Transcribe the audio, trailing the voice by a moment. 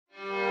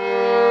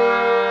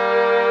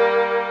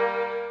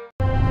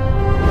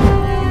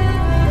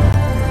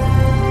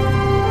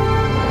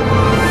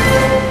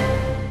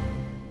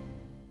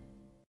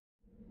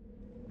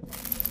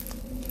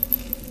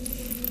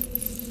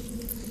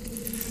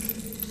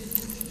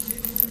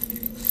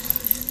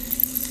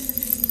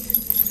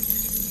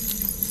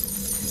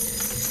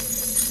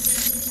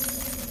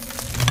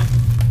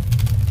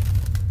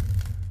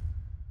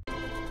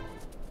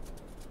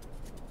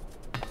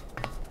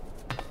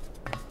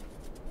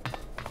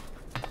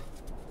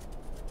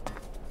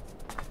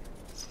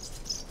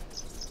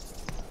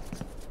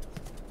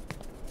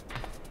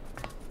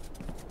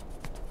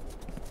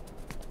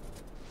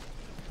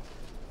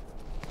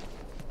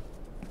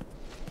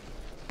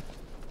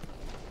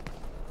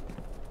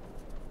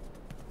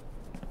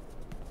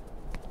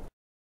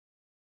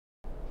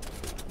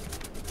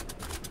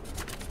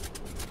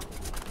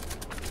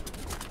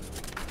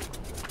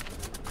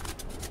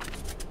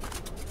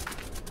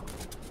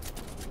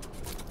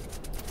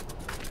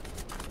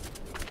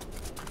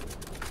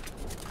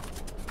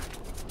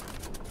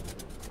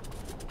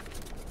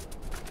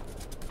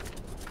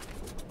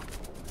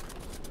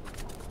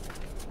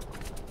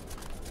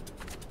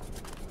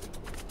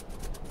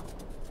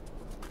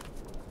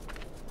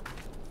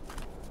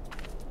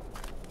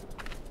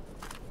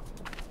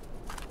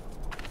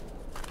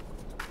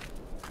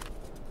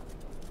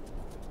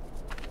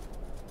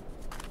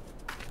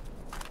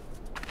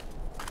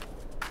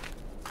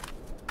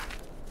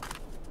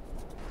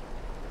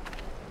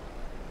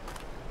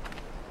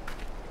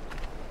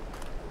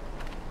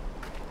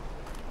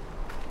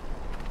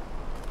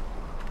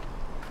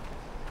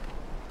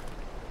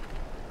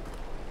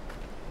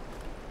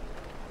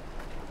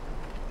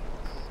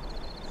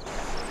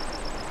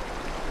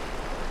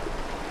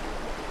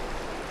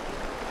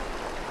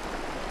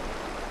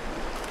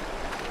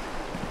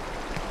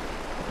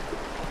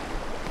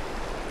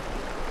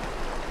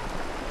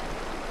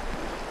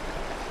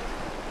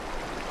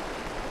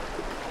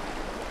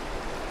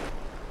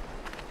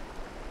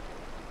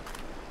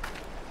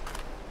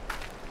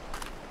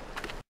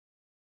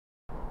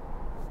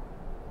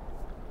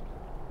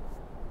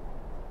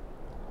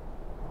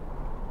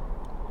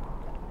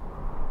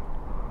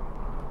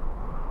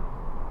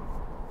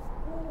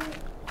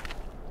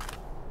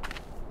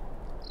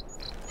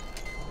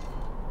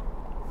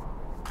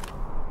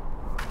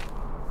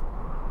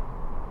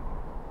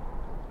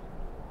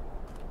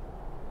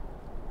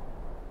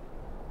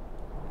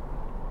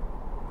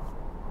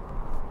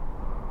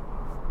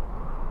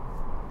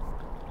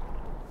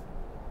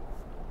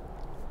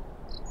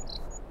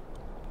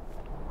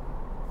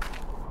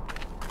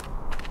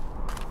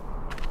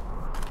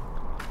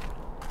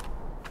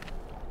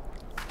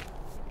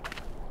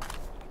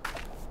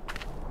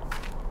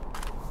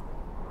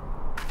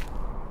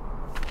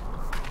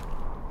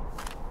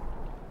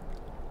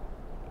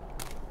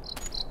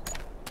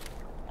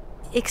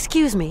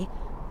Excuse me.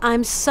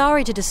 I'm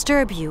sorry to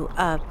disturb you,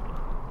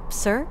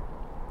 sir?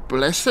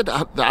 Blessed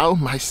art thou,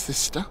 my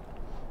sister.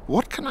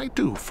 What can I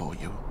do for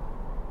you?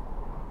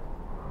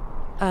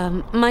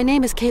 My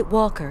name is Kate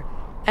Walker,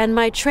 and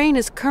my train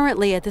is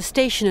currently at the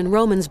station in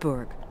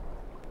Romansburg.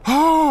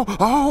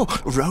 Oh,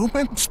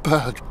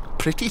 Romansburg.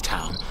 Pretty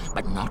town,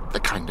 but not the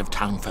kind of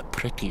town for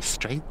pretty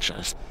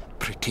strangers.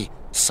 Pretty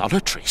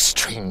solitary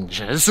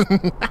strangers.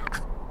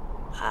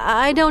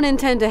 I don't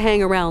intend to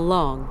hang around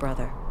long,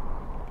 brother.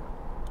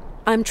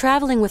 I'm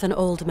traveling with an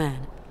old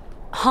man,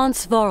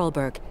 Hans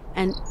Vorarlberg,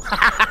 and...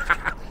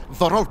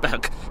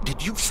 Vorarlberg?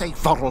 Did you say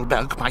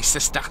Vorarlberg, my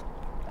sister?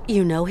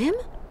 You know him?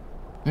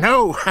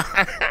 No,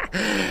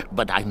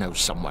 but I know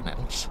someone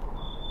else.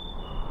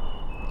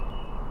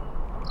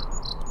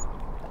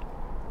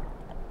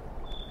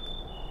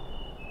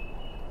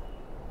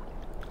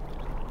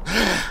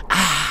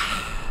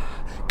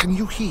 Can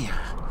you hear?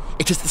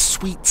 It is the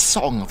sweet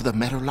song of the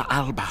Merula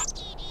alba.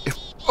 If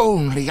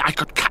only I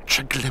could catch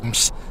a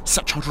glimpse,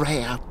 such a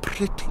rare,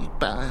 pretty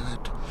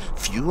bird.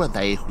 Few are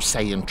they who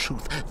say in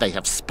truth they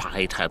have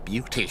spied her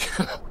beauty.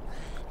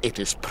 It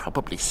is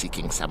probably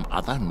seeking some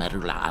other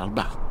Merula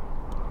alba.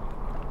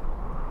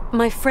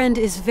 My friend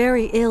is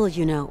very ill,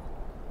 you know.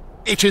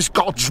 It is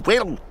God's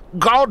will!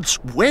 God's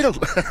will!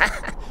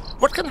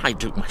 What can I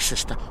do, my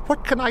sister?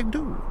 What can I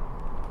do?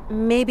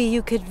 Maybe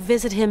you could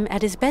visit him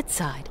at his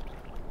bedside.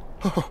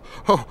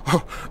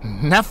 Oh,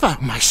 never,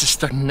 my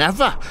sister,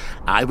 never.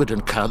 I would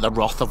incur the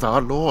wrath of our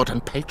Lord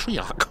and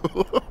Patriarch.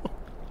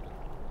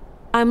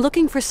 I'm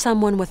looking for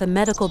someone with a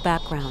medical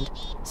background,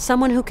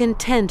 someone who can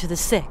tend to the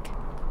sick.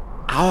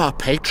 Our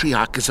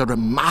Patriarch is a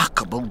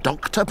remarkable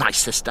doctor, my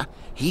sister.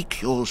 He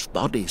cures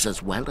bodies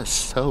as well as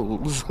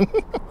souls.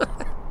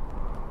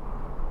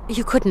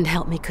 You couldn't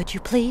help me, could you,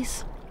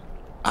 please?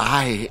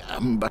 I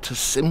am but a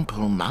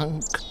simple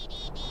monk.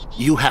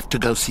 You have to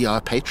go see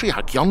our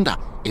Patriarch yonder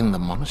in the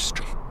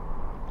monastery.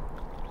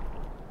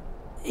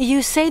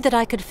 You say that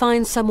I could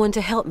find someone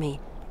to help me,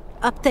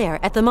 up there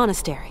at the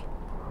monastery.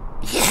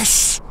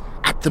 Yes,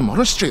 at the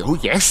monastery, oh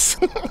yes.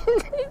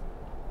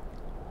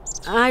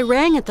 I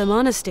rang at the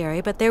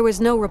monastery, but there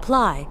was no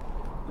reply.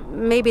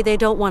 Maybe they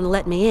don't want to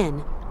let me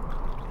in.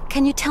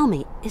 Can you tell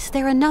me, is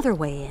there another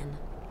way in?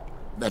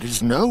 There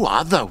is no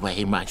other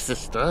way, my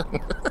sister.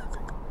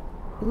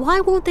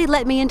 Why won't they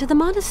let me into the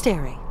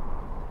monastery?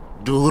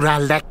 Dura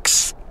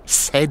lex,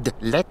 sed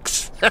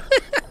lex.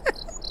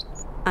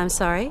 I'm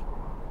sorry?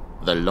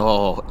 The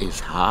law is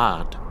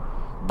hard,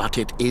 but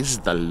it is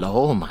the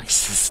law, my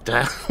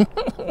sister.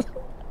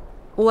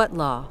 What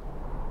law?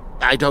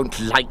 I don't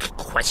like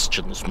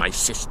questions, my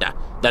sister.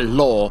 The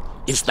law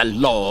is the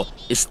law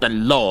is the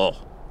law.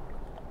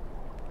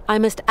 I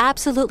must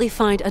absolutely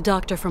find a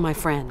doctor for my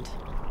friend.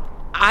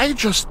 I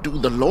just do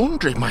the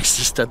laundry, my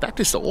sister, that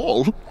is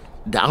all.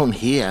 Down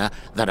here,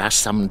 there are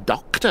some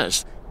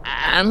doctors,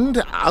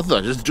 and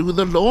others do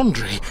the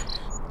laundry.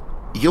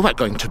 You are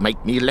going to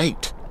make me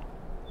late.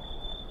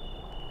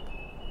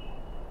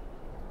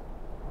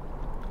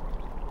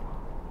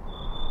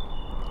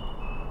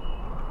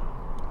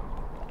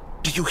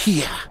 Do you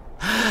hear?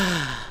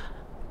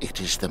 It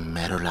is the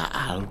Merula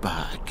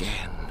alba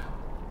again.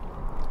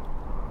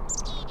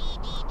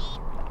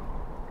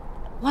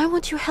 Why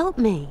won't you help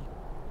me?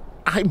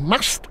 I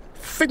must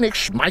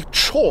finish my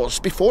chores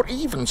before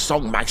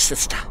evensong, my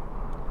sister.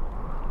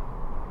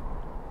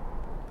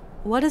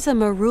 What is a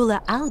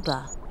Merula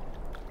alba?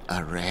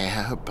 A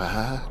rare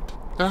bird.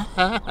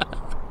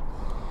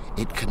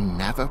 It can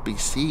never be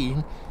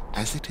seen,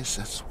 as it is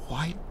as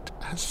white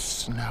as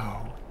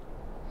snow.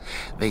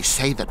 They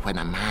say that when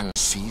a man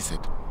sees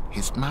it,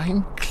 his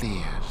mind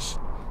clears,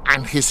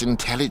 and his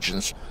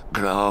intelligence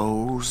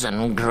grows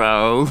and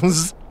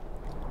grows.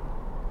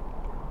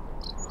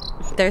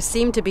 There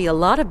seem to be a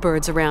lot of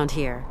birds around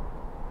here.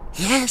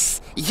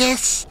 Yes,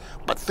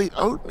 but the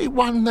only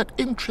one that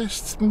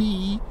interests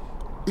me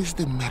is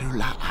the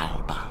Merula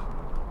alba.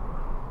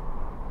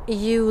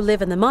 You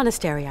live in the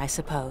monastery, I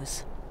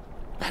suppose.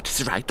 That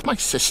is right, my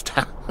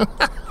sister.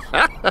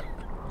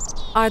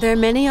 Are there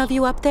many of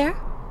you up there?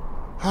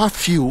 A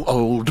few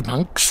old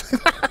monks.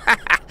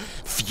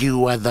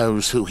 Few are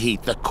those who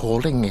heed the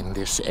calling in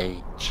this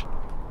age.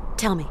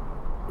 Tell me,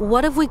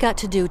 what have we got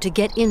to do to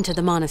get into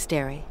the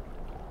monastery?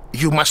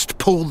 You must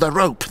pull the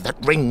rope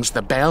that rings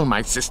the bell,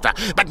 my sister,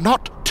 but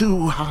not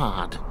too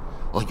hard,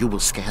 or you will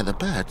scare the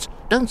birds.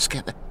 Don't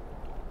scare them.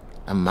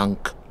 A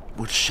monk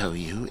will show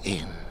you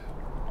in.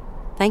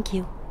 Thank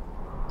you.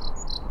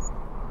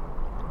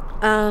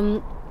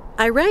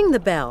 I rang the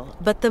bell,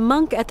 but the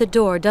monk at the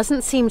door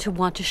doesn't seem to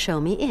want to show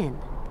me in.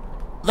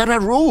 There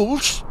are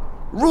rules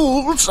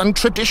and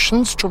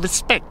traditions to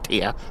respect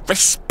here.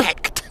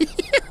 Respect.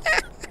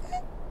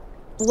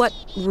 What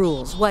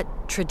rules?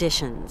 What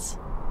traditions?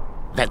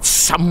 That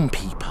some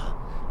people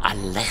are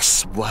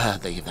less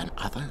worthy than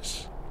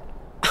others.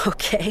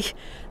 Okay,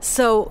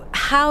 so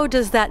how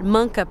does that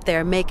monk up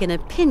there make an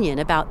opinion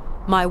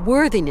about my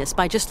worthiness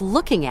by just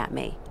looking at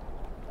me?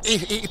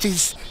 It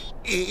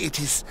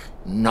is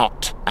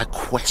not a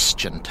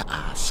question to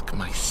ask,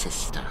 my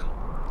sister.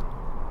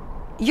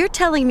 You're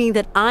telling me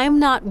that I'm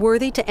not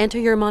worthy to enter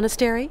your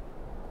monastery?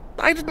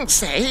 I didn't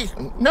say.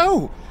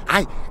 No.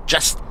 I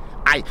just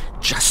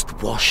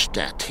wash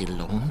dirty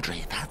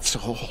laundry, that's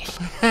all.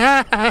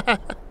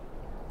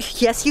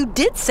 Yes, you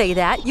did say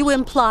that. You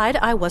implied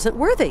I wasn't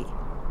worthy.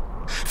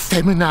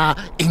 Femina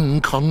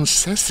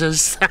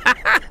inconcessus.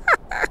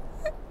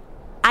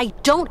 I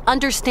don't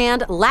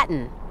understand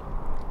Latin.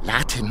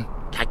 Latin,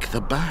 like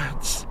the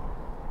birds.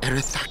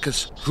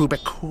 Erythacus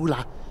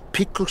rubecula,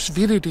 picus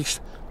viridis,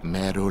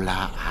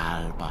 merula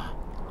alba.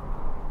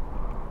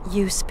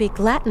 You speak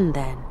Latin,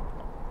 then?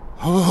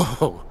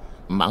 Oh,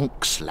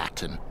 monk's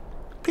Latin.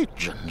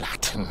 Pigeon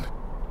Latin.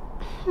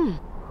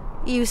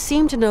 You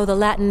seem to know the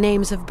Latin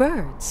names of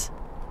birds.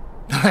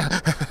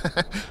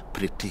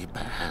 Pretty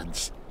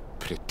birds.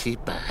 Pretty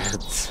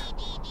birds.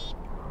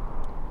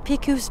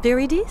 Picus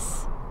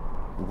viridis?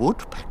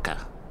 Woodpecker.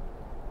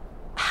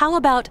 How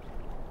about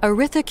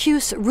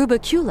Erythacus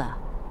rubecula?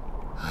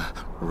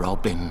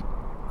 Robin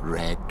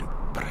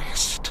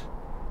redbreast.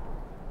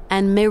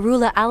 And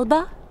merula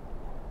alba?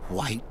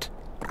 White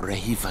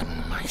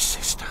raven, my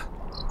sister.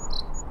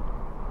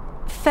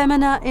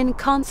 Femina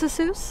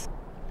inconcessus?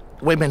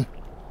 Women.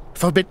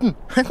 Forbidden.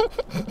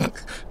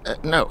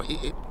 No.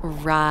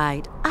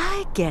 Right.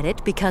 I get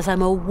it. Because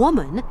I'm a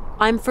woman,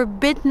 I'm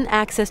forbidden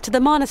access to the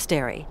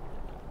monastery.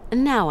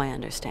 Now I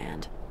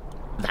understand.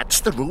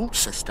 That's the rule,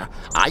 sister.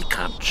 I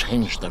can't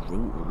change the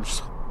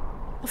rules.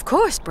 Of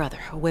course, brother.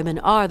 Women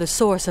are the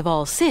source of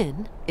all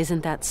sin.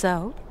 Isn't that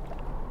so?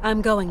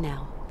 I'm going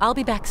now. I'll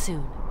be back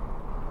soon.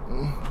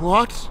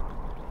 What?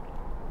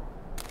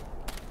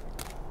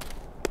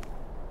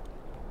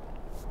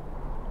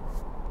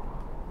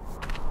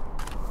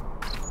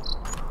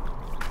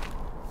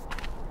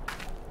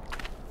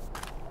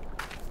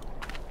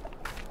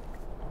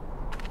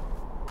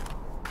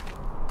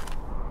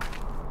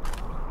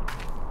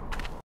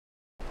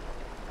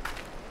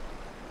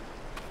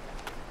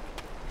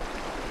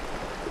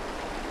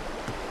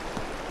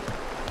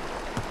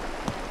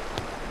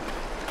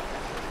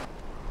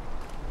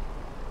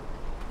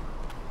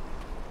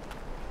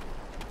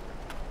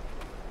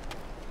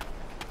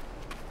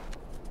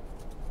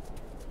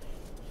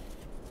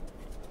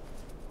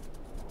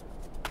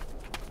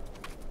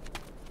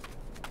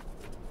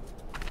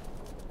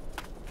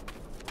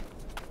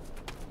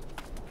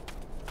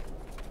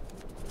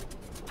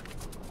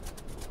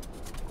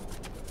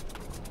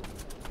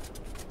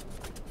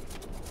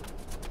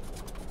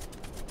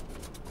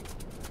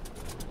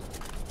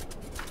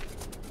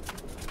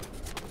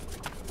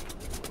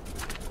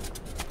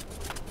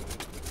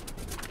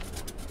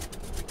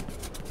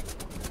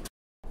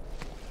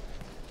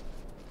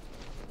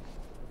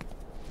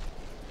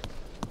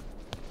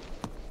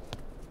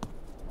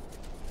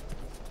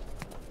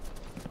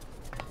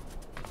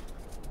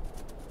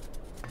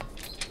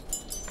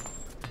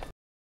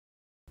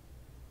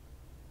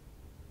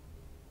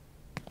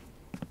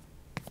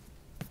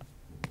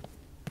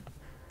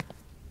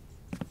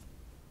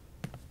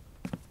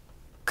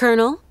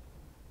 Colonel?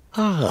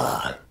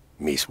 Ah,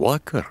 Miss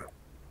Walker.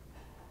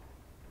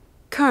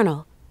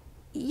 Colonel,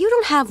 you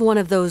don't have one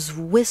of those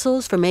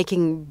whistles for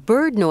making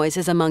bird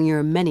noises among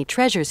your many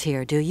treasures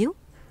here, do you?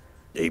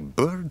 A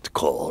bird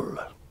call?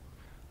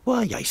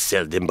 Why, I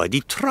sell them by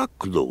the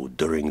truckload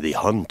during the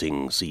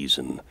hunting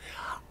season.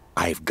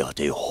 I've got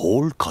a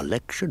whole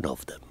collection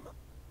of them.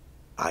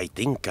 I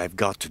think I've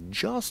got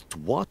just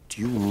what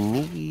you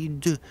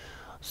need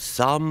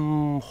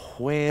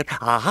somewhere.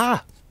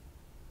 Aha!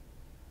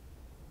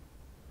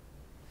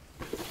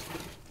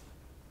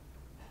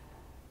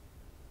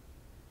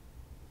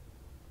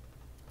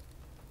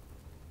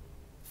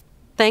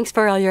 Thanks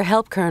for all your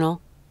help,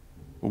 Colonel.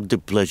 The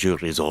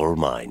pleasure is all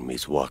mine,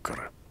 Miss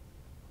Walker.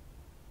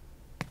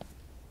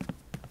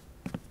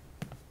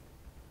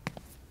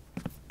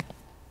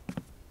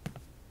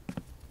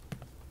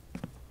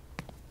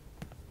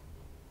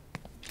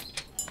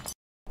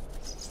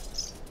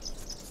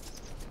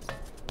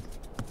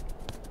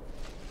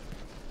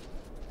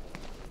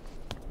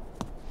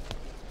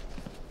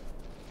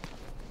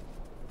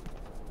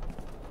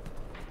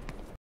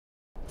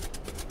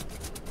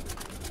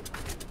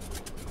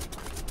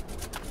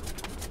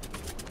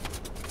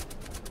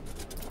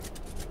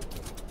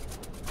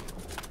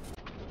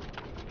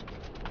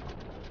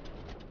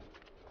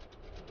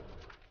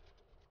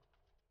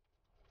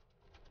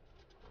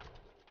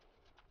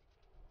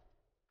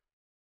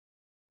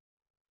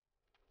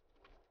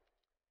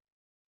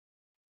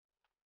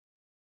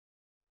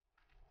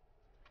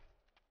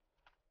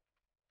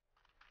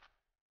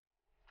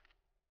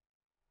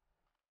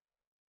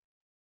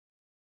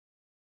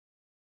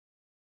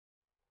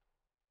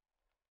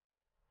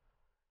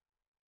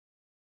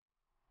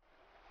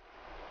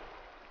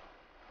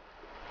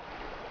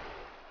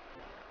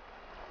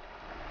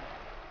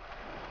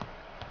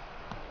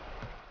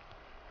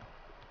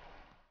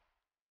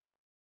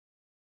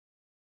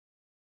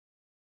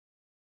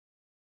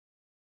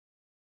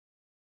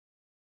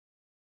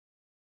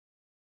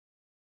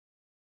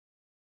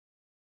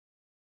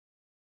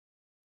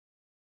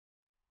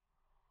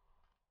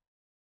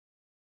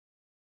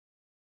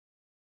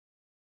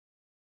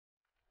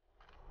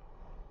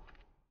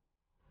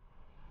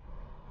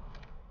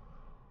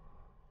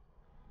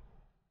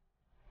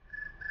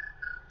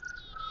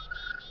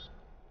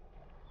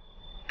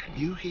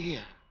 Can you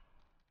hear?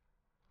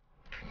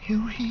 Can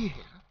you hear?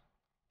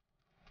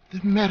 The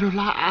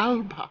Merula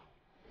Alba.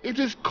 It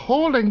is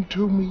calling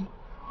to me.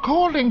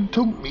 Calling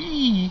to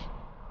me.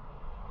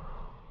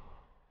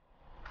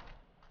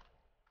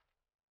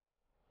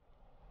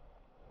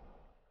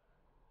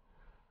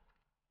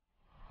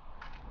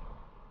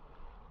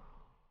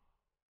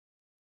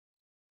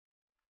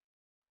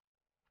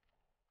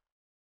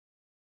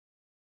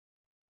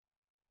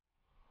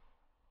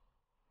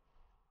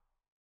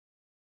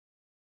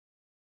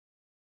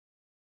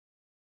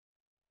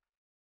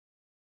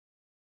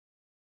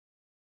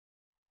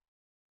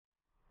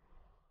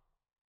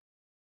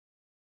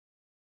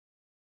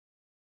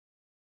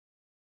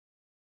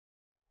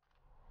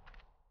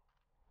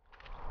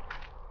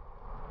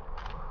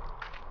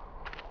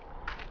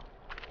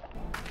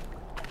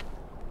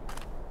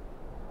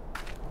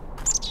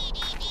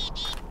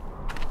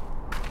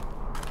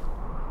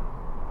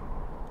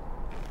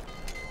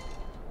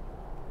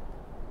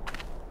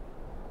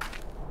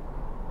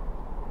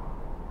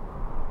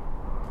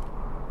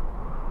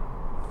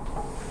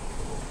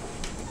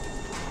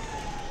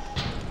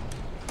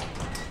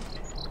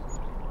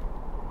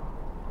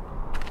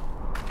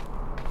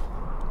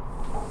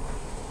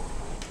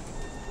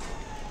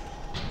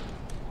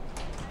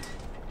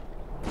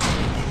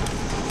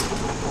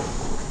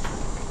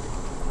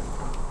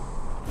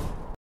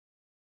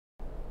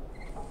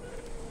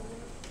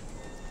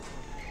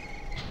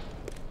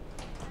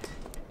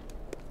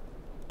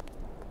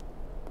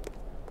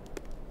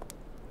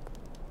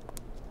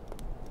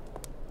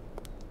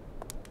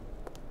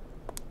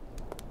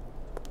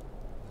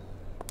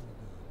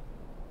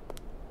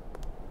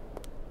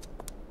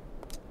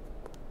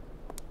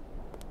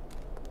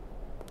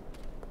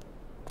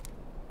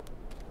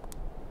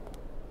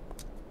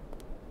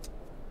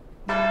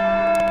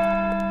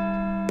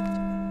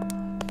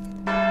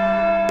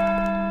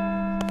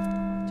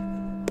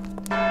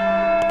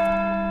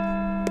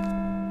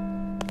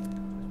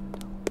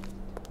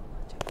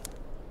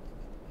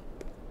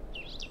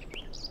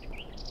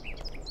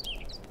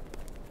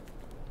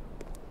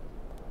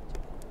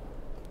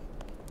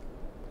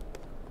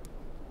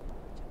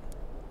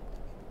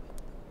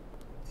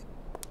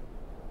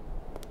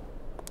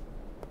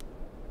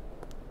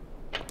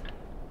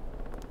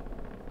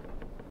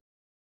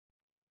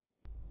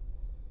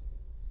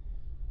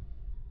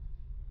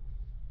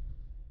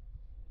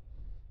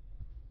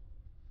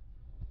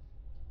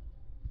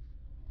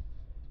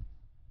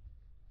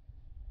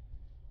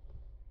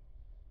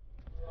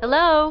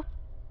 Hello?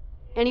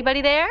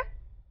 Anybody there?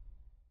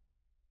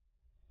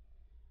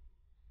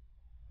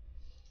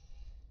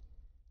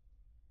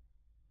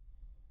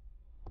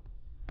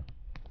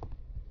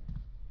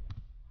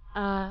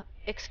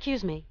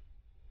 Excuse me.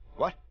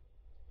 What?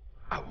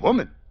 A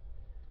woman?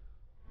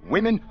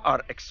 Women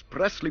are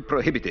expressly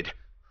prohibited.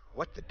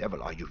 What the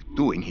devil are you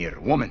doing here,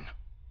 woman?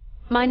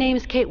 My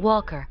name's Kate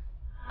Walker.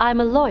 I'm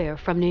a lawyer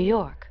from New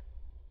York.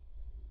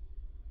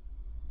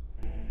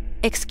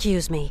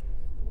 Excuse me,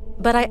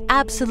 but I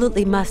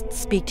absolutely must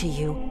speak to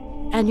you,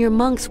 and your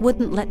monks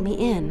wouldn't let me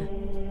in.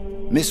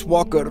 Miss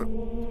Walker,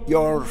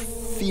 your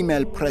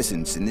female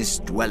presence in this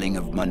dwelling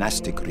of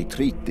monastic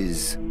retreat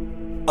is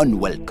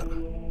unwelcome.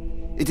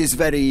 It is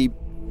very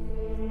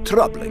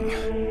troubling.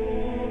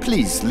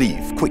 Please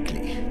leave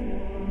quickly.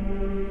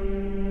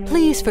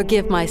 Please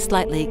forgive my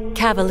slightly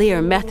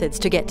cavalier methods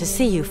to get to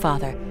see you,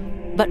 Father,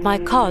 but my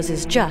cause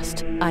is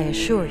just, I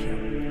assure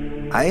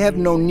you. I have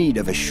no need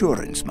of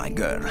assurance, my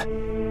girl.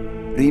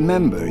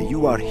 Remember,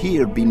 you are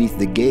here beneath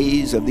the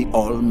gaze of the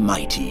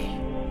Almighty.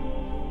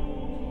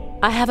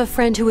 I have a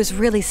friend who is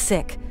really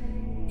sick.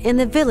 In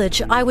the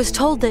village, I was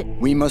told that...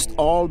 We must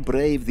all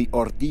brave the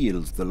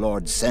ordeals the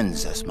Lord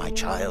sends us, my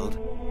child.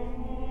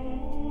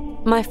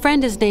 My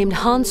friend is named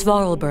Hans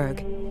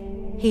Vorarlberg.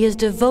 He has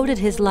devoted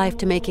his life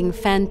to making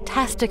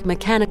fantastic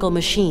mechanical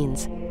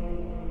machines.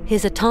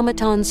 His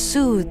automatons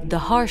soothed the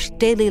harsh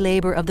daily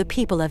labor of the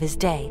people of his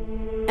day,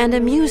 and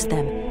amused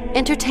them,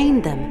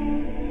 entertained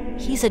them.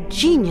 He's a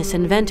genius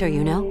inventor,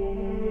 you know.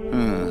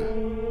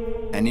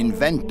 An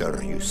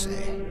inventor, you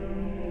say?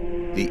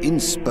 The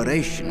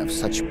inspiration of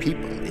such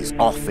people is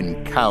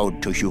often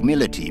cowed to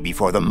humility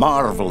before the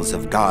marvels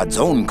of God's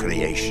own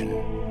creation.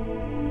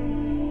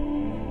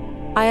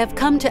 I have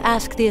come to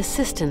ask the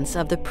assistance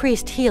of the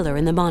priest healer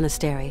in the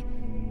monastery.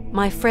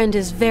 My friend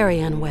is very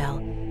unwell,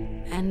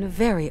 and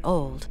very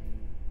old.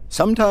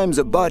 Sometimes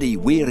a body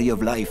weary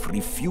of life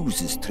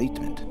refuses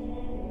treatment.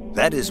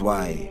 That is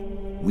why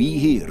we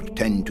here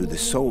tend to the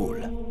soul.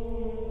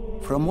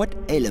 From what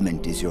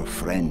ailment is your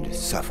friend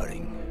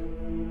suffering?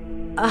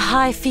 A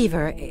high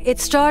fever. It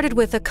started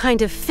with a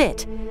kind of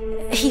fit.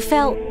 He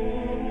felt...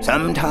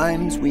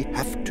 Sometimes we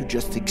have to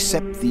just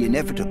accept the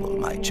inevitable,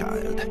 my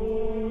child,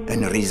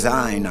 and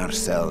resign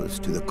ourselves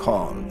to the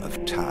call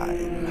of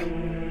time.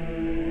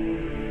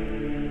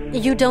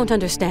 You don't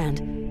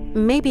understand.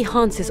 Maybe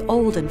Hans is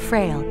old and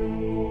frail,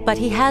 but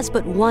he has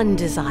but one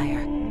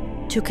desire,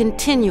 to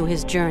continue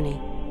his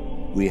journey.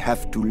 We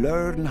have to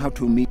learn how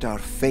to meet our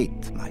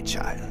fate, my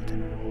child.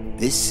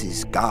 This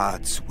is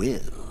God's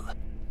will.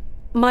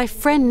 My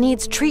friend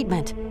needs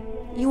treatment.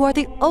 You are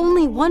the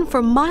only one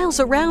for miles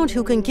around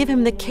who can give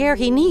him the care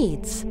he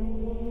needs.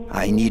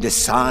 I need a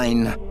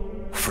sign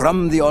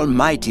from the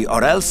Almighty,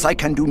 or else I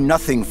can do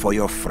nothing for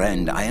your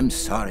friend. I am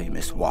sorry,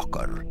 Miss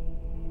Walker.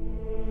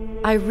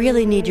 I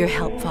really need your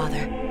help,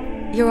 Father.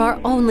 You're our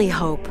only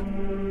hope.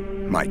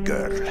 My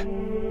girl,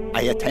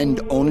 I attend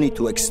only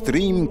to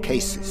extreme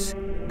cases,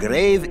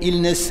 grave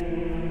illness,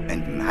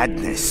 and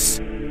madness.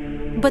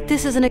 But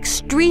this is an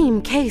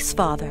extreme case,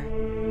 Father.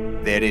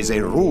 There is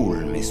a rule,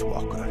 Miss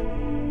Walker.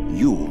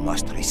 You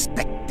must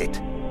respect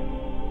it.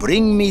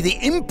 Bring me the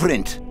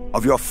imprint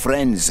of your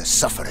friend's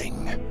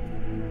suffering.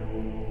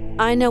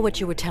 I know what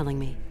you were telling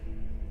me.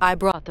 I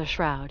brought the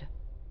shroud.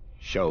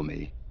 Show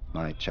me,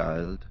 my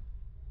child.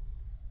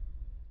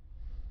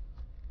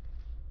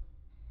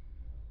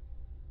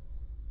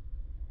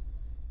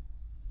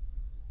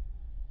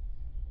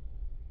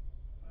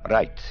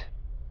 Right.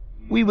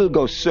 We will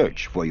go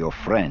search for your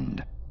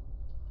friend.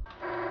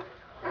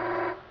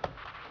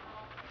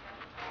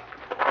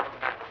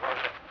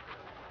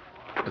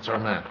 It's our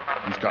man.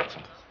 He's got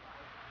some.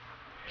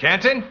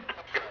 Canton?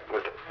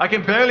 I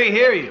can barely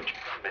hear you.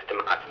 Mr.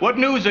 Martin. What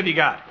news have you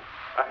got?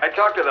 I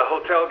talked to the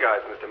hotel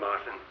guys, Mr.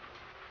 Martin.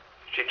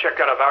 She checked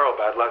out of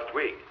Arrowbad last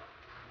week.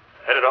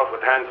 Headed off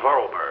with Hans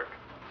Vorarlberg.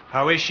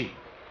 How is she?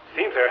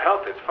 Seems her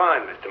health is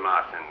fine, Mr.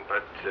 Martin,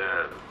 but,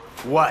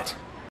 What?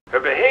 her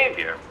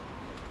behavior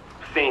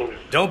seems...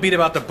 Don't beat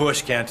about the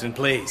bush, Canton,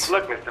 please.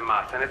 Look, Mr.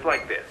 Martin, it's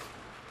like this.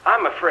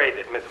 I'm afraid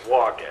that Miss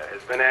Walker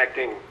has been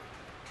acting,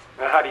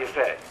 how do you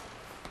say,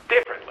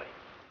 differently.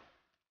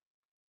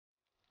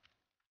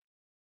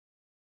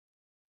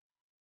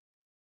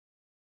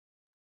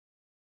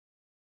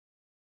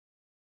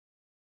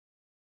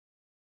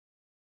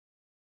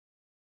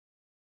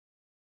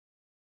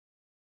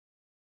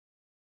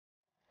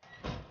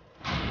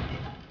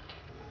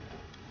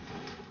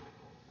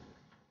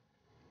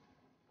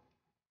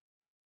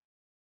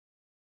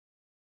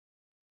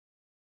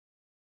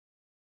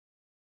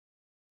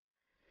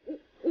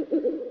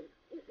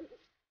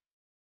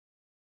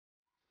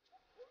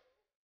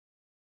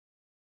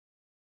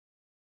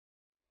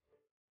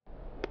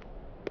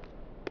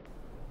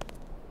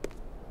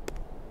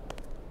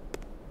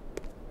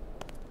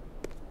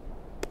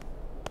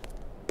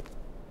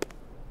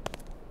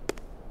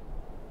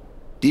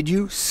 Did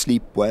you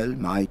sleep well,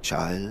 my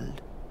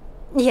child?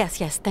 Yes,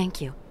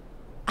 thank you.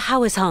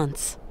 How is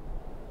Hans?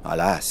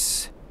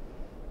 Alas,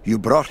 you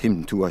brought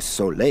him to us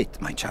so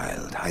late, my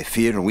child. I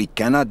fear we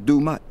cannot do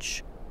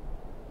much.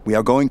 We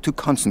are going to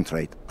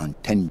concentrate on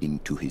tending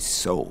to his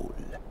soul.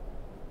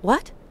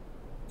 What?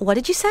 What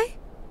did you say?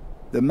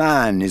 The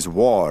man is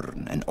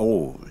worn and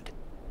old.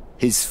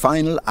 His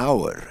final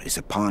hour is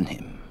upon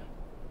him.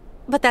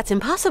 But that's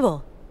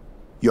impossible.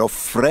 Your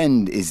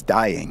friend is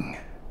dying.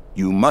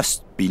 You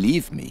must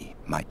believe me,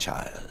 my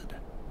child.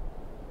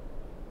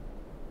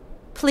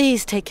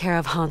 Please take care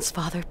of Hans,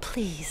 Father,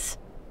 please.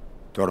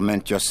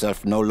 Torment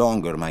yourself no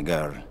longer, my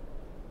girl.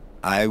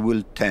 I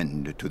will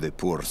tend to the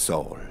poor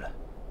soul.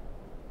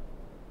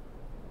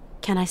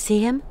 Can I see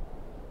him?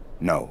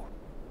 No.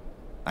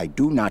 I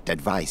do not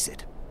advise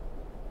it.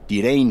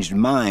 Deranged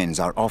minds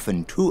are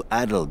often too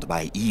addled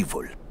by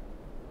evil,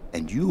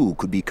 and you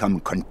could become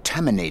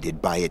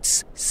contaminated by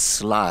its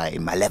sly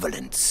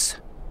malevolence.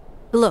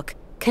 Look,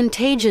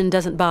 contagion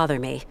doesn't bother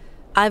me.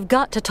 I've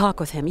got to talk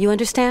with him, you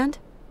understand?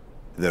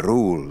 The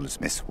rules,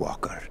 Miss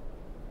Walker.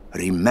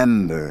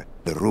 Remember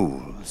the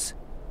rules.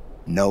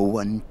 No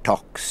one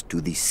talks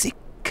to the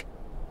sick.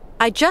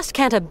 I just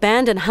can't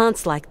abandon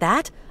Hans like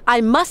that.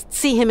 I must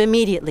see him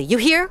immediately, you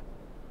hear?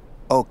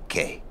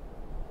 Okay.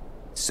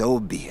 So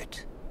be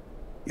it.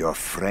 Your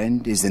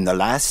friend is in the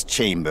last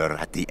chamber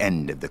at the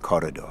end of the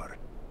corridor.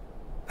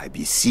 I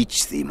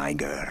beseech thee, my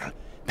girl,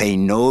 pay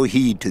no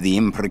heed to the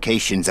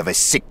imprecations of a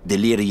sick,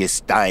 delirious,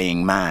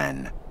 dying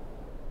man.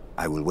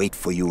 I will wait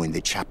for you in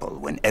the chapel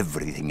when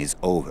everything is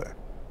over.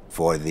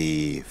 For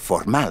the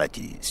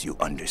formalities, you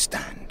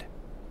understand.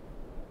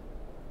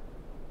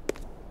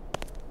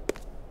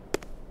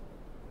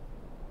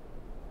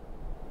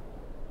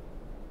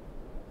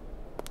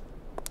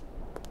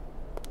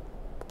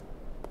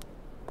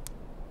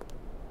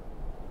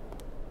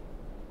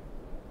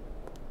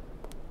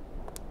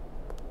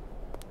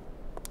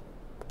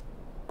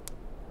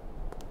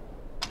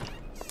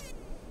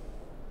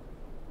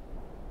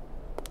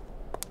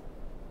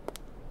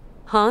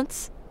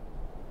 Hans?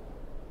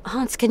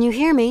 Hans, can you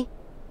hear me?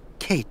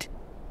 Kate,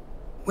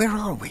 where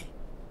are we?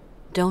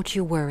 Don't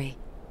you worry.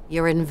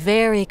 You're in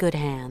very good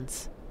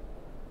hands.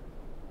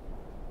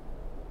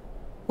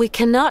 We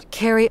cannot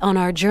carry on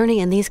our journey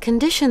in these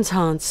conditions,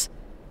 Hans.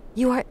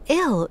 You are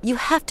ill. You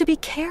have to be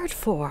cared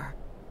for.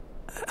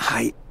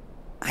 I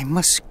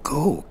must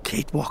go,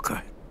 Kate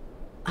Walker.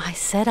 I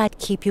said I'd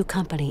keep you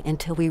company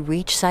until we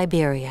reach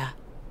Syberia.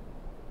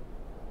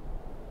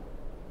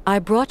 I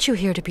brought you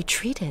here to be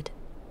treated.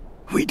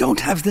 We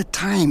don't have the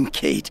time,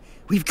 Kate.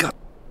 We've got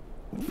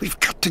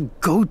to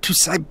go to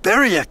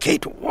Syberia,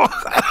 Kate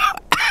Walker.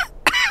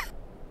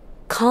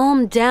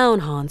 Calm down,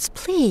 Hans,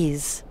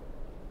 please.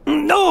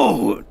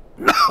 No,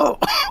 No!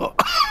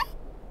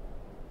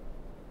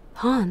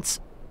 Hans,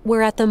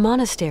 we're at the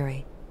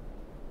monastery.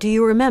 Do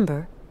you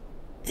remember?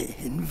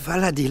 In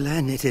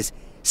Valladolid it is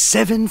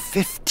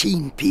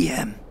 7:15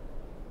 p.m.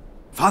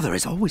 Father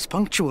is always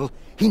punctual.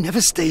 He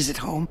never stays at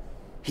home.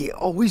 He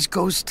always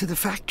goes to the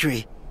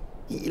factory.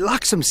 He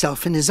locks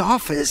himself in his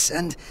office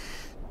and...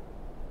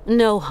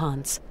 No,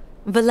 Hans.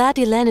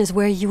 Valladolid is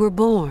where you were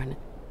born.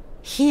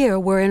 Here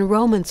we're in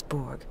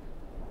Romansburg.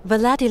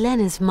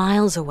 Valladolid is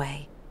miles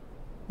away.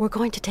 We're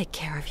going to take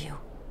care of you.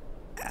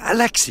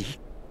 Alexei.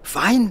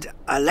 Find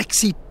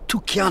Alexei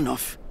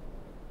Tukyanov.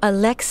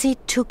 Alexei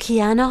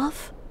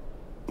Tukyanov?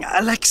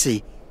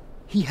 Alexei.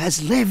 He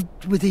has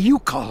lived with the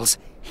Yukols.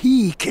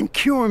 He can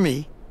cure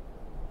me.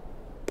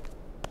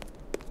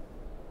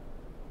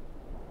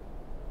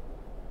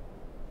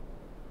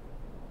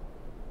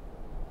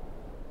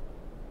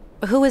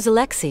 Who is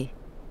Alexei?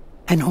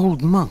 An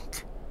old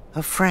monk.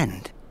 A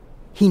friend.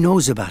 He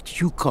knows about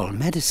Yukol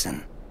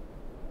medicine.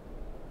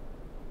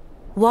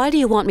 Why do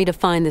you want me to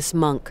find this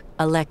monk,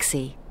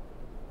 Alexei?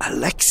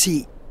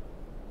 Alexei,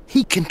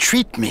 he can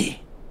treat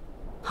me.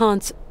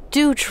 Hans,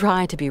 do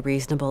try to be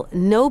reasonable.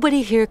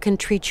 Nobody here can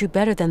treat you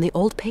better than the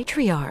old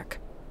patriarch.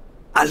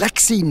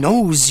 Alexei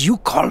knows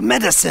Yukol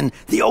medicine.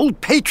 The old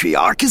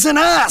patriarch is an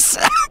ass.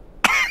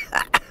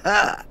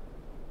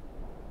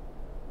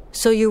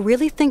 So you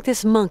really think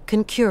this monk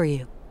can cure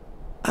you?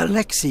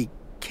 Alexei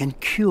can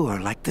cure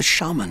like the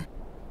shaman.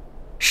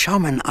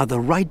 Shaman are the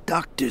right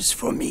doctors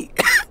for me.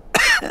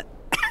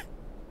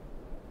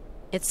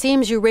 It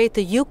seems you rate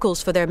the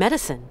Yukols for their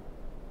medicine.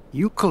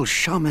 Yukol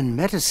shaman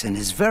medicine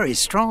is very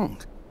strong.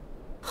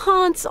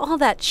 Hans, all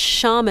that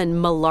shaman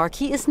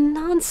malarkey is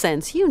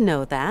nonsense. You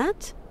know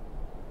that.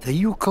 The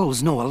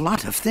Yukols know a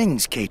lot of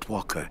things, Kate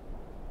Walker.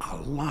 A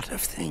lot of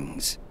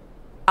things.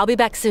 I'll be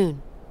back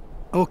soon.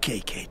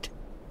 Okay, Kate.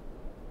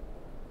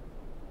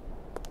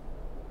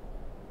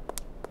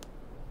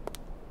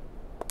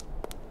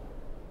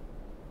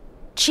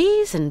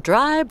 Cheese and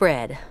dry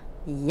bread.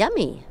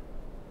 Yummy.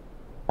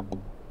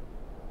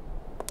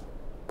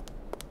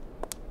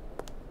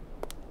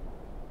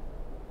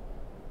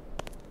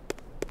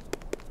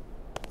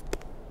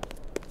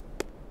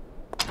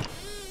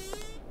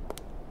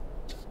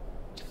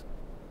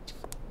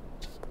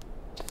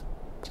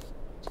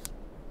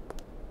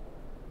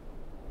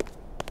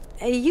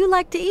 You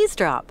like to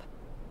eavesdrop.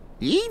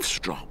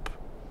 Eavesdrop?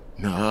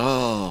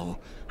 No,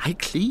 I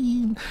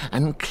clean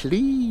and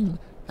clean,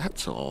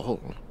 that's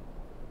all.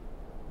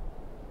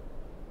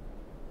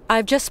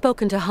 I've just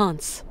spoken to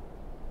Hans.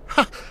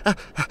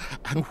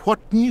 And what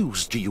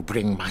news do you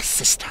bring, my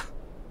sister?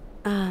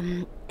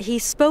 He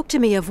spoke to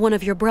me of one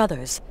of your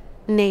brothers,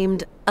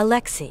 named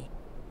Alexei.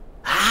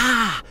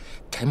 Ah,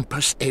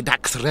 tempus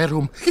edax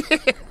rerum.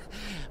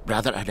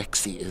 Brother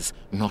Alexei is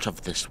not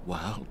of this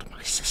world,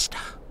 my sister.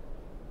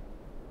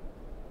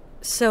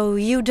 So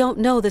you don't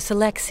know this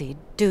Alexei,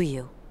 do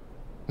you?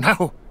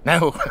 No.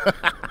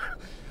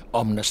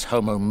 Omnis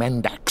homo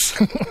mendax.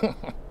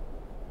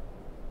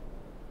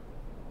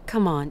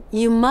 Come on,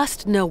 you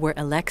must know where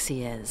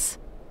Alexei is.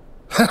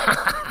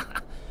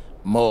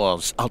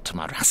 Mors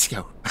ultima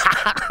ratio.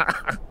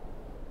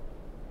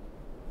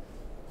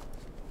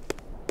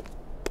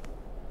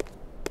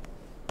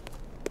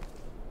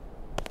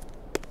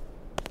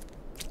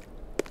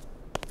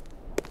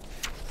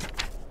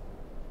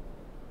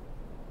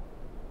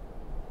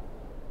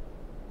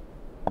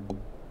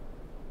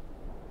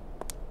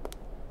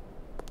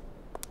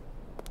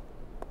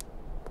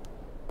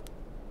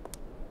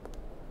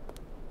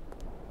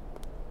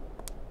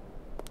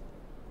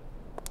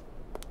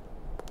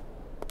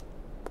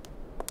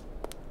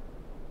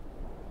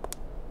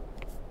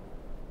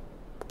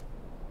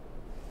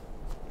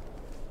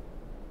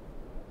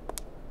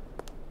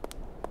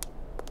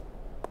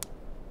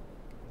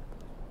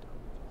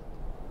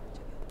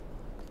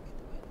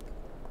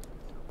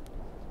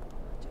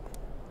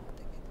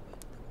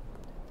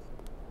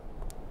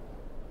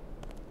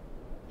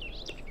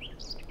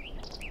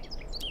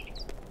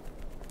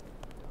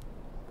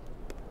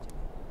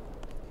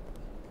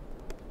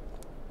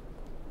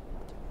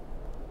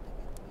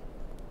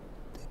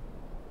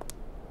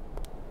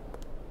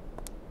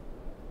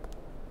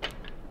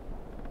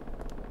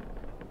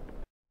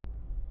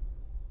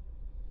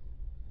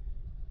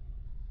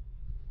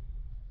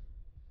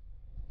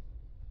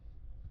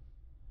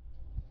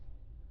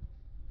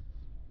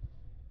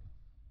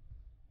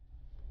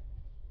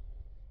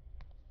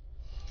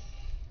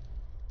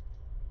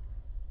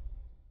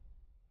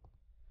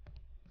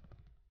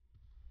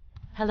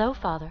 Hello,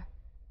 Father.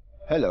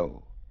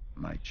 Hello,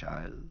 my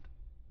child.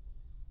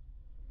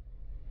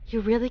 You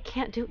really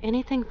can't do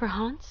anything for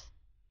Hans?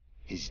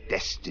 His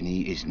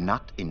destiny is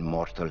not in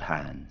mortal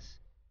hands.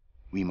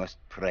 We must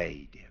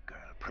pray, dear girl.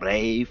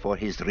 Pray for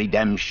his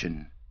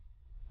redemption.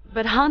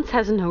 But Hans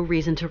has no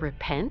reason to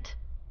repent.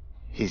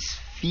 His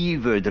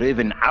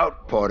fever-driven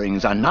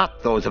outpourings are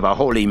not those of a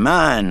holy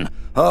man.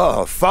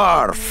 Oh,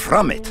 far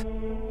from it.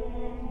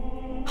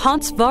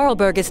 Hans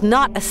Vorarlberg is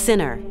not a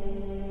sinner.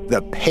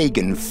 The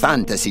pagan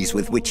fantasies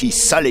with which he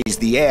sullies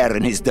the air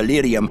in his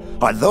delirium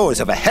are those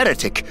of a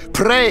heretic.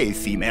 Pray,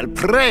 female,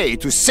 pray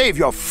to save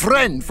your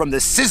friend from the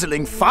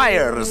sizzling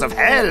fires of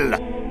hell.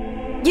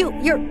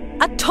 You're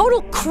a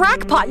total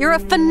crackpot. You're a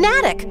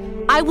fanatic.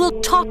 I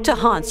will talk to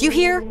Hans, you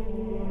hear?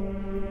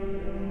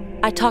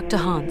 I talked to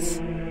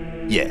Hans.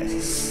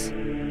 Yes.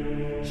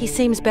 He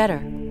seems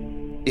better.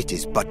 It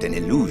is but an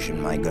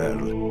illusion, my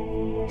girl.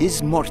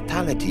 His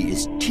mortality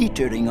is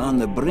teetering on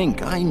the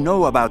brink. I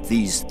know about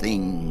these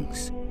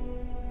things.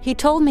 He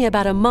told me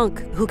about a monk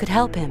who could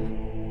help him.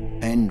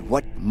 And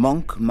what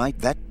monk might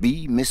that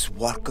be, Miss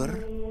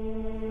Walker?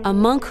 A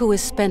monk who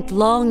has spent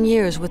long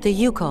years with the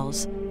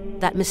Yukols,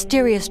 that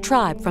mysterious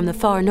tribe from the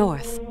far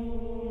north.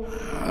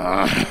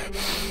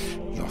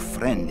 Your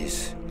friend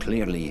is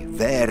clearly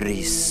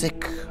very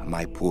sick,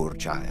 my poor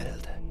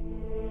child.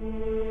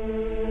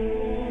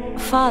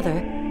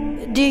 Father,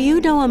 do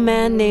you know a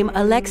man named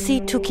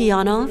Alexei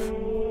Tukianov?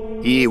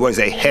 He was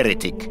a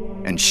heretic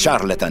and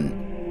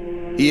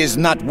charlatan. He is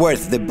not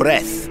worth the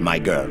breath, my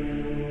girl.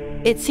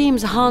 It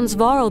seems Hans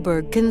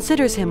Vorarlberg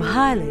considers him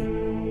highly.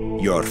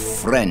 Your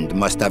friend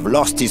must have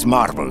lost his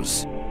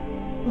marbles.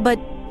 But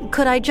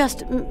could I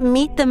just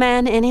meet the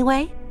man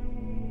anyway?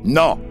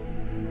 No.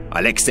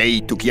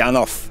 Alexei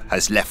Tukianov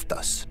has left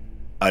us.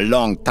 A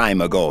long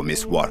time ago,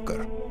 Miss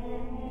Walker.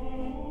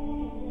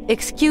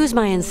 Excuse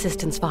my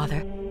insistence,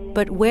 Father,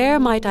 but where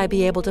might I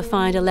be able to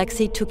find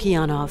Alexei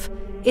Tukianov?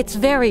 It's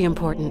very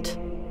important.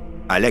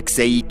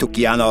 Alexei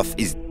Tukianov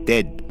is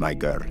dead, my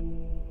girl.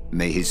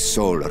 May his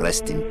soul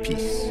rest in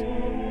peace.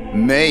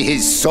 May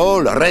his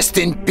soul rest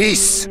in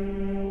peace!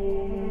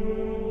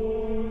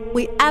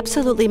 We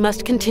absolutely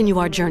must continue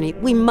our journey.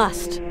 We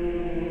must.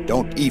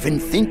 Don't even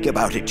think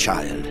about it,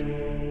 child.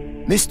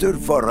 Mr.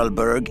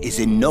 Vorarlberg is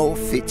in no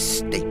fit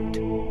state.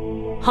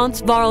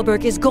 Hans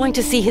Vorarlberg is going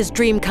to see his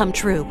dream come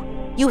true.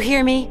 You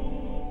hear me?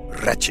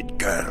 Wretched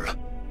girl.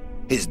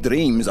 His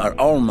dreams are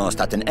almost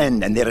at an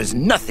end, and there is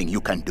nothing you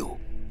can do.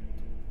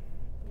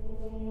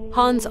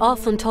 Hans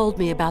often told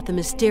me about the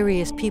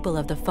mysterious people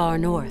of the far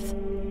north,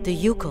 the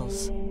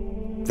Yukols.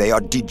 They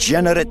are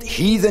degenerate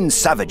heathen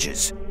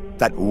savages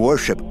that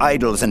worship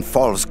idols and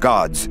false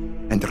gods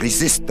and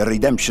resist the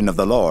redemption of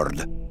the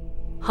Lord.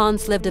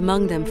 Hans lived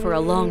among them for a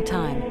long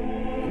time.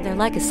 They're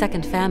like a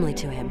second family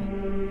to him.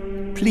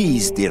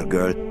 Please, dear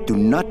girl, do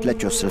not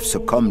let yourself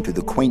succumb to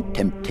the quaint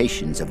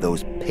temptations of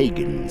those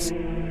pagans.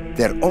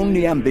 Their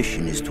only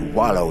ambition is to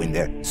wallow in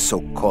their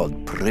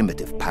so-called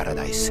primitive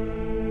paradise,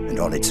 and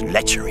all its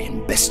lechery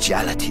and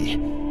bestiality.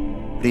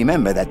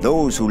 Remember that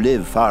those who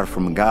live far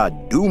from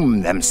God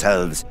doom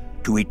themselves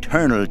to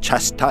eternal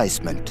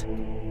chastisement.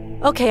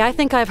 Okay, I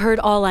think I've heard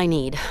all I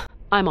need.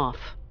 I'm off.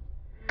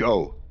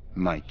 Go,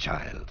 my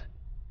child.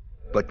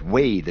 But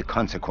weigh the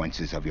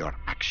consequences of your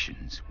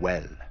actions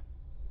well.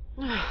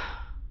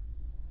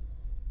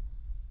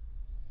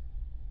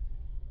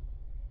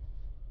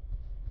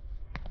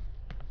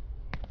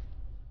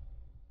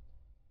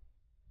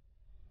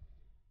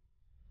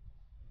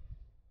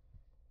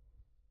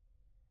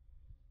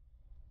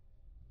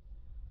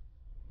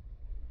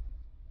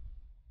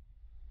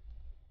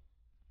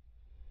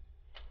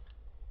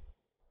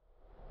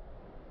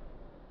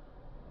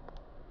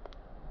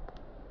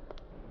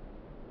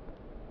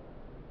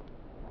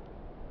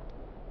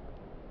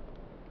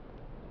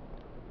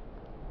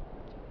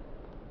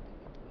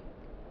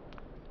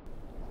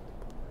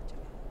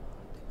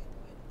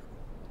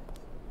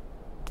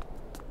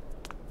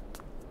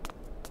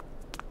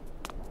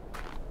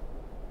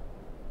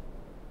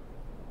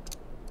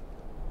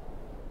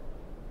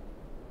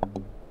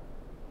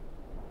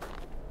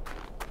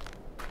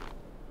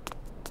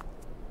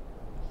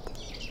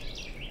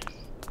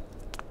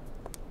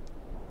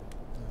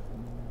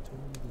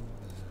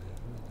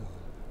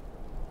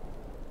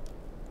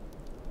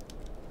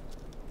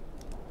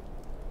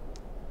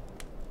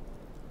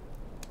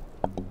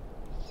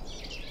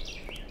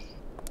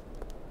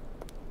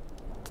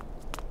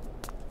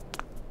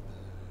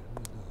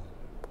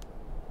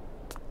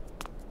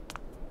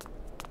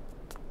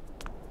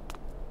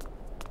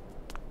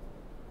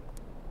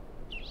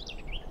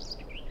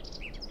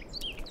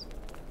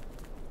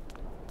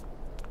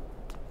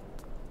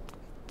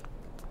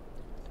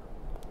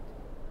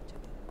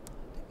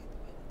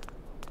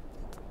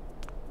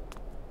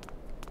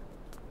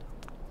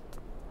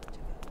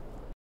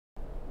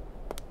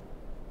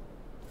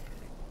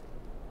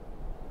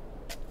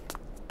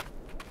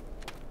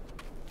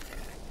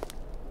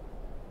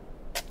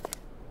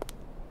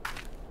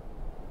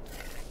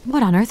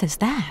 What on earth is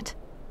that?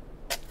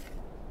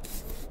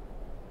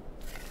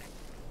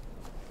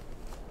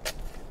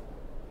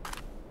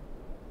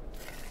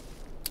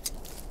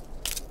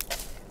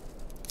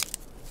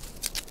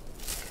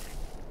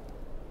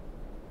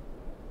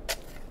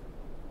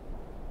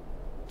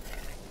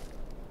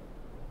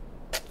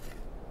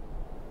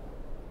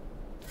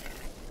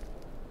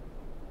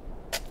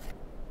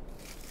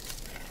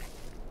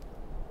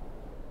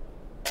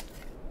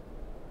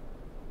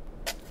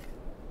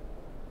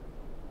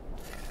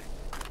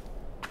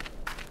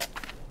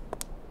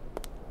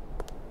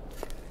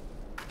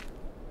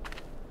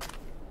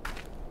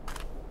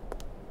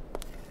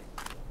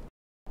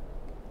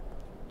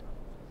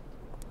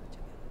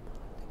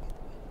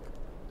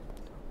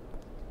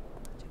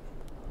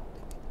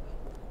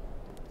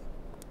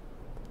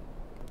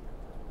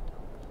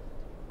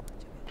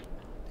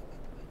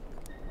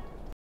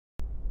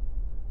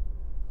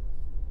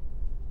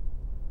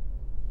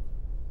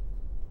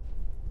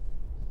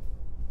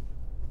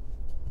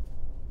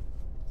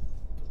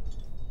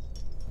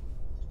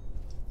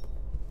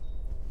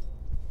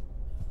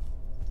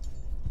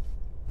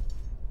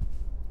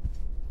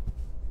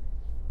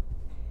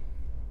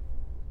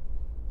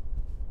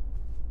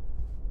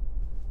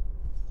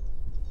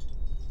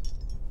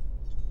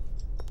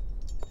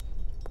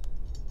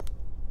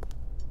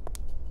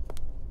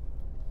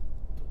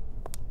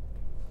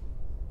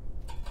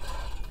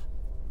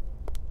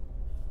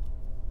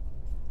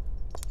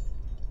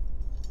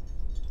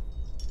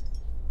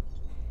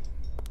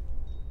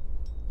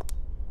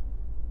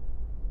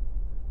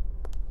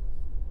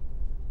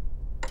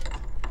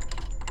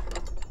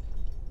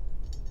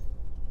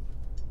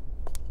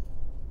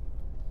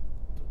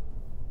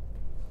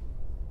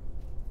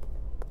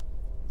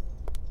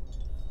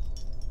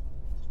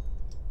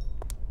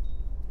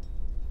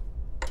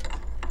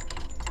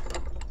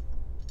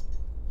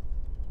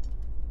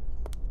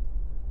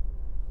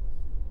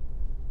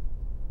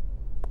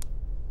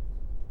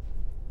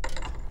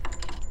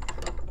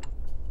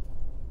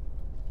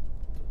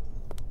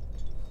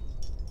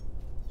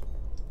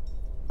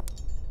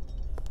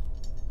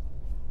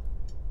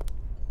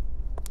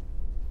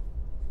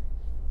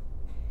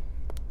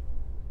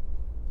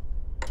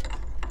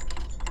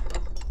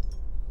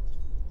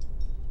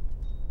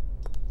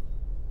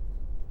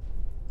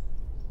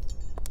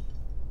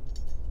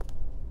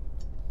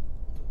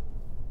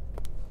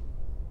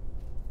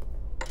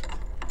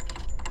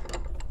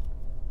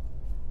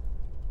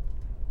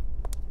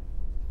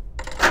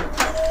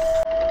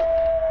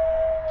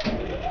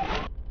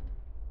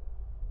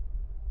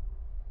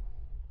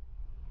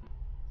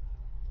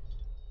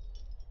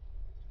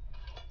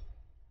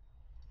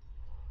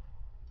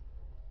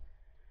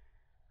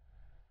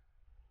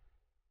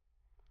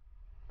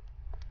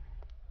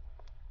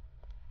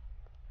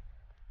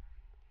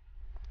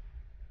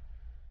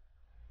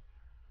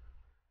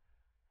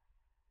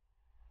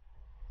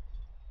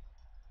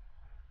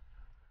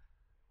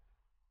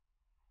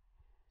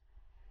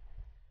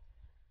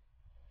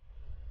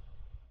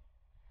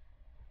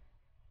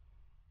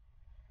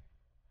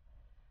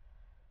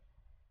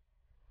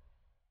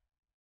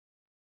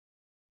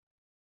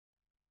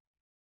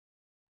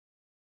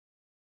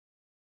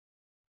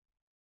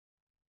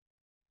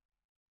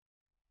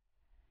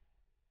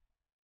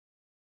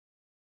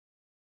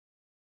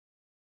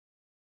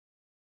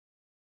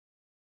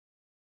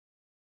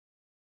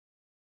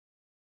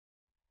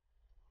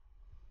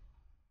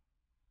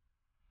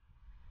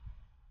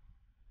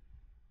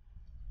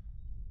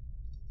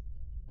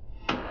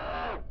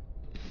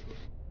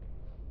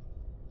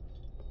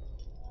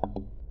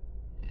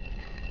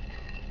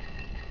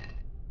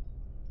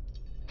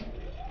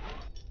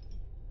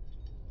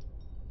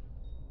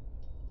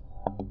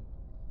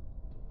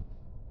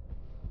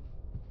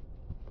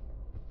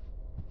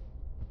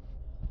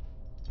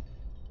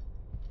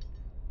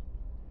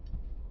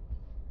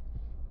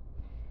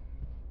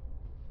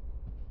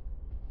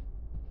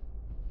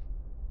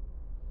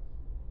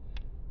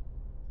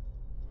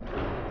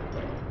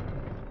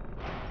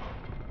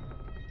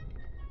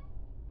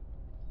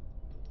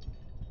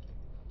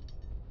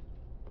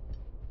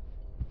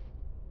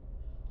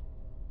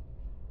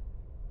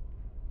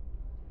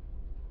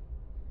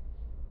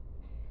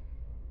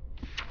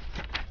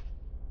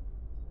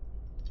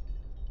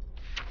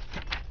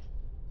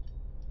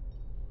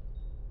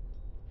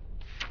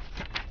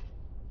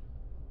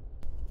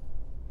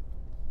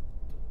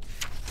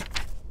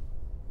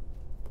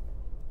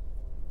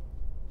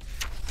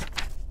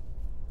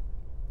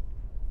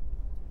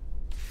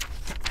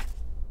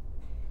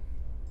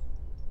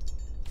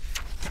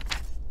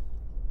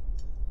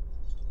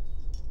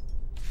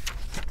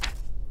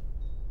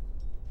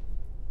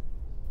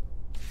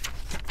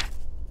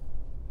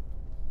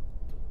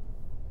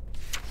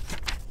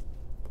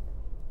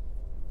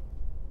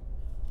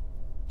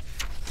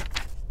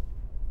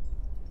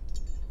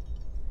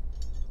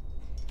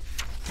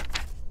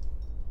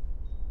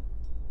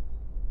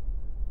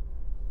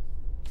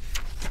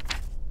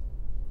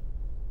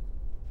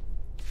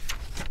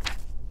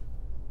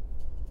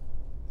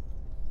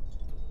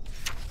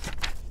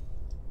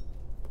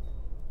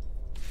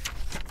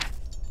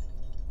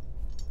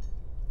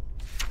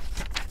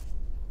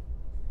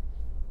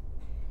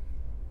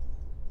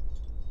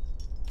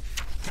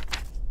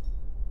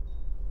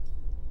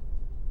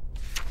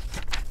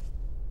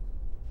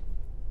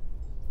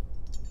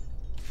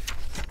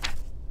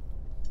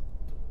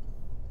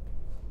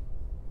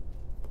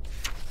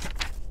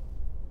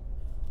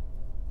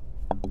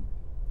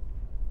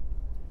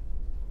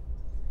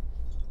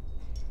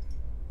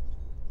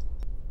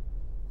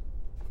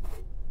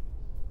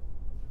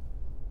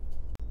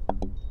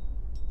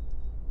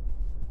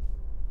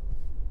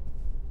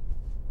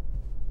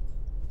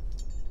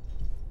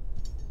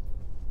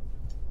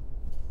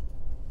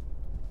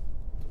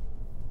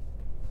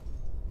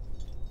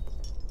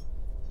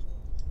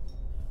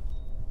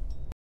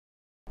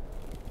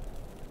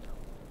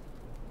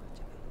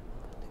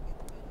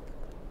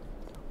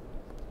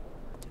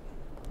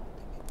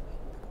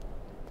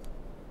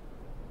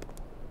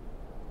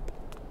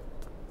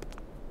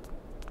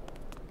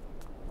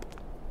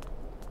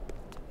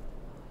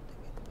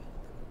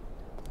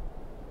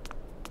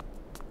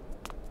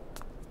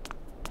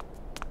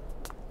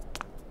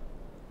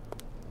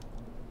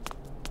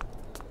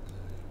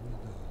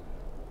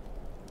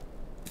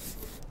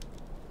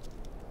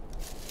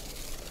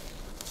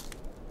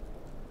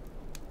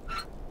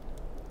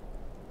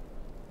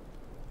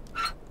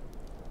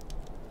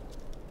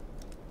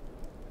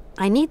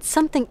 I need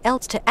something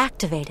else to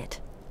activate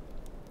it.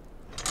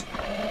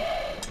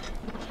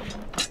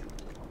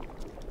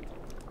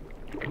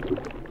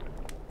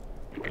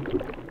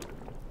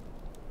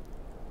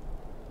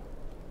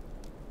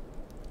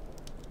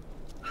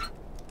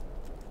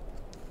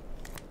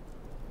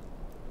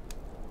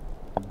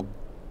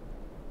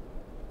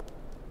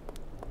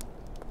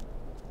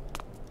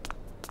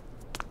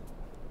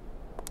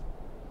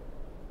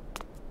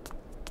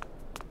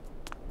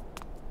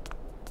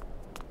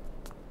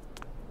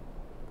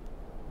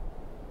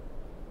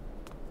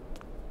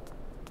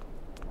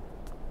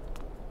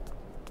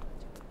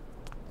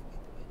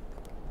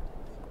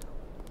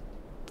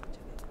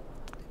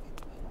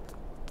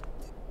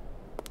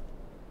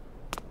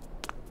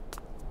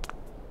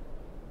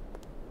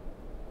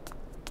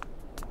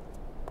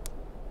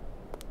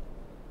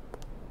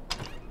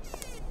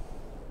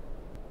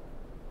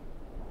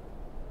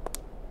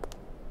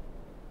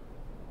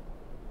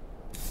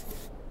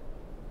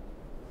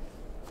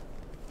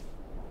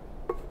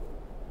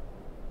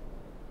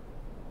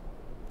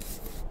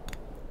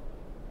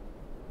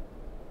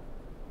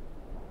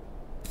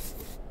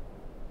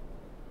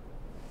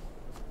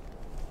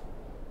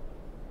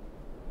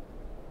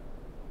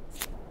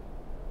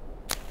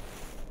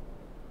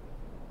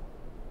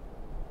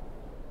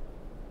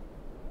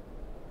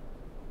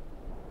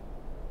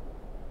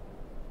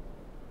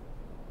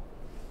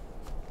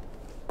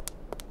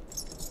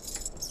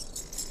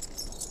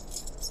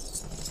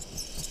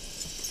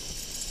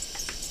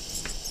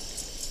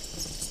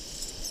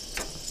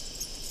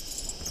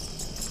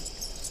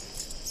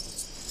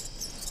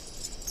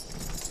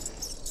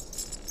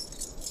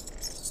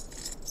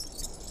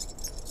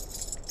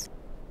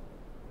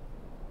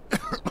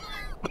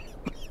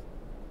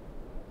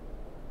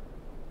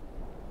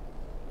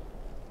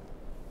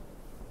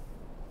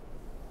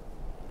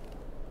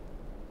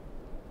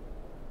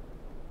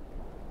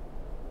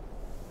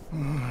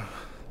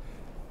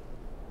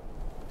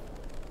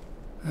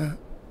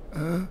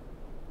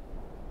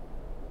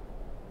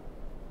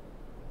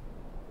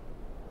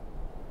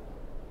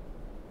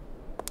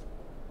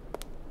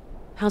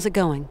 How's it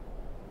going?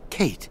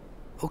 Kate,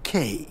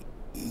 okay.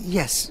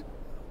 Yes.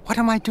 What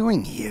am I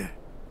doing here?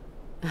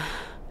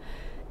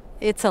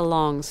 It's a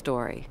long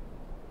story.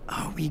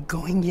 Are we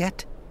going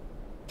yet?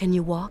 Can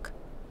you walk?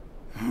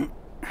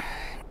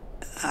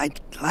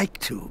 I'd like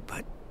to,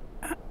 but...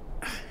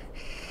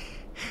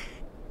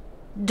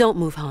 Don't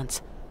move,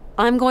 Hans.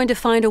 I'm going to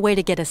find a way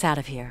to get us out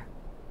of here.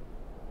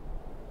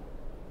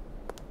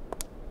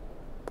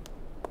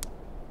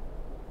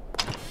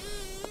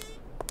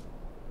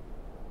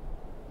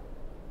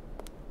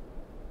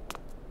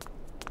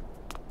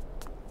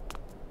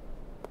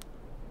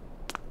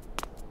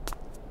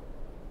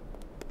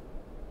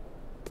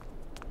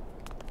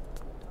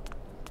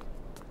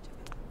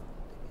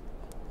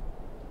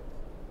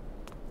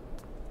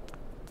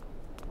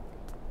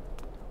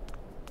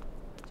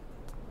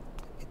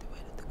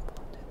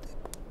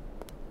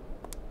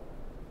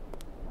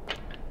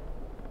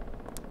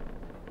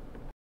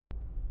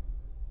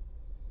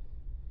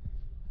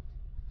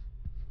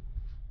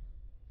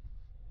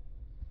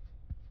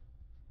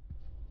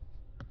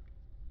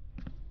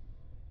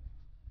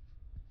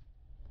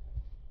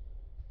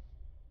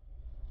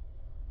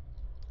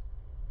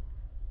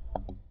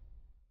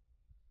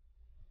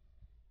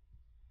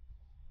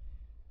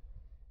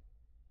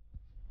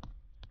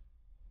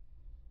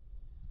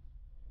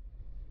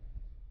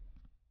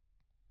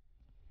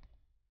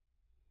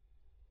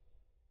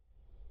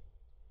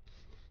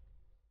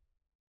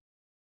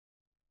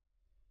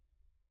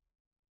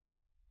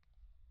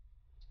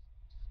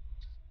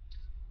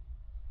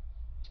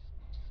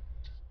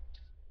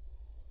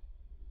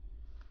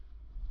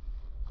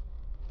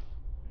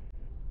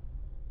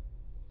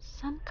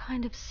 Some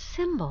kind of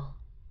symbol.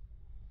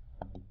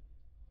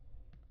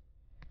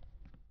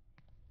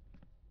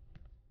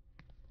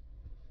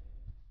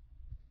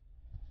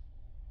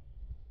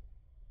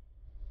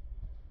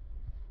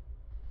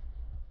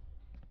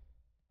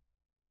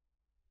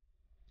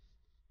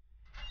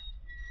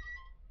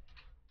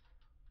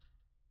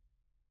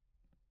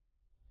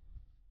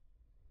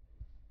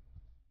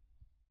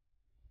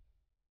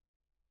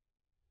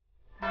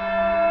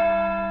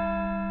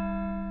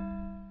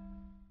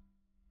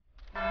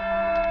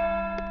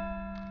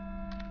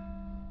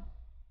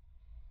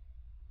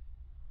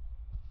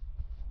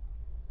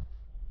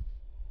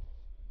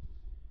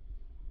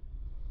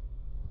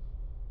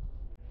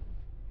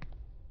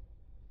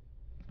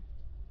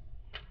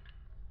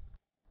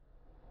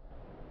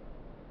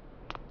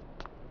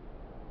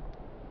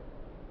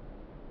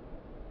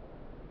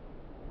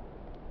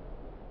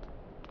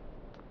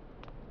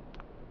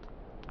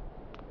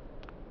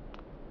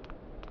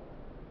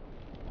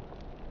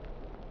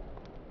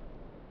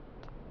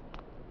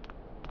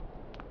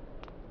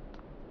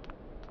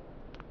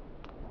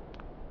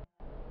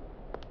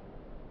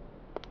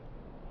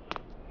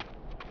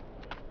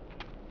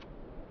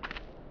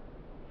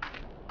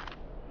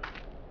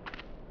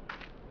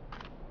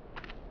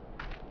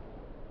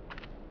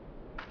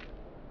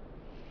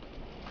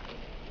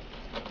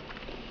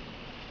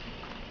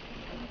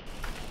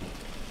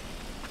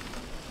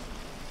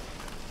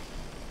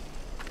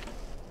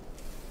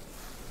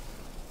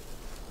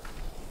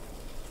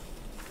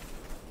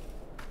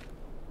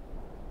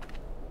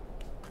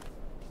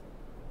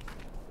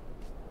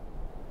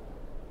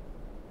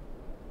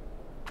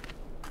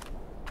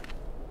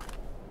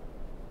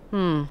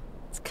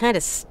 It's kind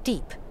of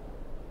steep.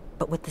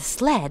 But with the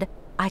sled,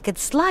 I could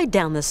slide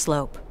down the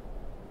slope.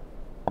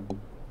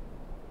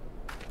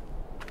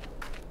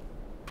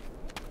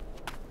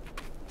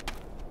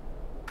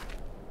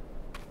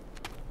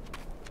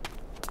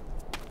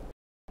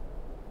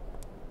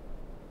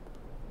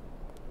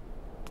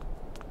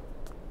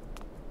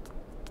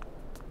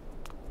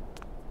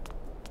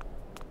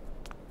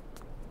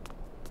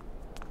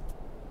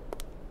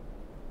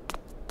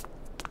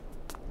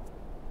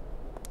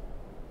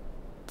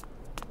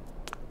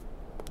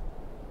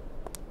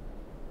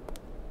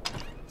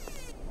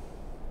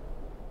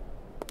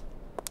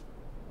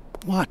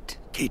 What,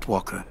 Kate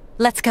Walker?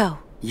 Let's go.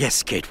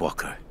 Yes, Kate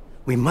Walker.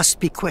 We must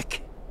be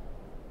quick.